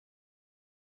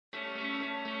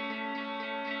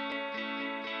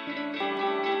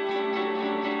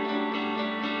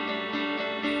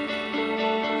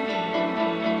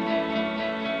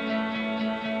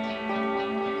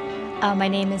My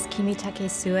name is KIMI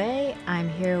TAKESUE. I'm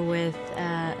here with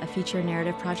a feature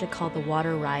narrative project called The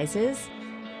Water Rises.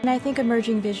 And I think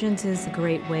Emerging Visions is a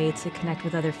great way to connect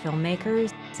with other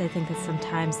filmmakers. I think that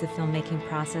sometimes the filmmaking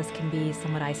process can be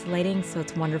somewhat isolating, so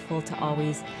it's wonderful to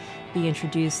always be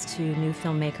introduced to new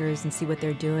filmmakers and see what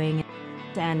they're doing.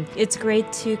 And it's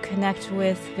great to connect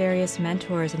with various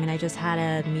mentors. I mean, I just had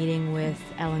a meeting with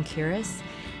Ellen Kuras,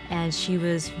 and she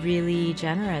was really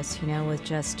generous, with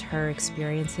just her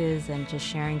experiences and just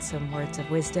sharing some words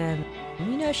of wisdom.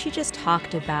 She just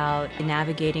talked about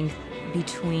navigating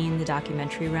between the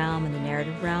documentary realm and the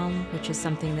narrative realm, which is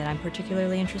something that I'm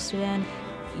particularly interested in.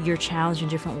 You're challenged in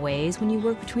different ways when you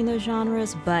work between those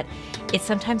genres, but it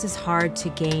sometimes is hard to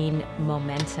gain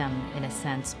momentum in a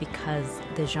sense because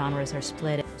the genres are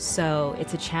split. So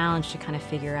it's a challenge to kind of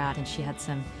figure out, and she had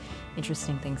some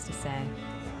interesting things to say.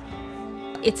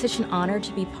 It's such an honor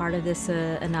to be part of this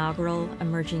inaugural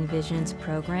Emerging Visions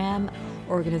program.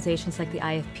 Organizations like the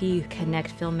IFP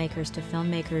connect filmmakers to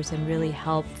filmmakers and really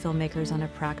help filmmakers on a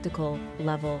practical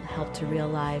level help to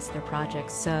realize their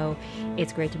projects. So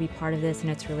it's great to be part of this, and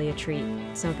it's really a treat.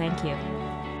 So thank you.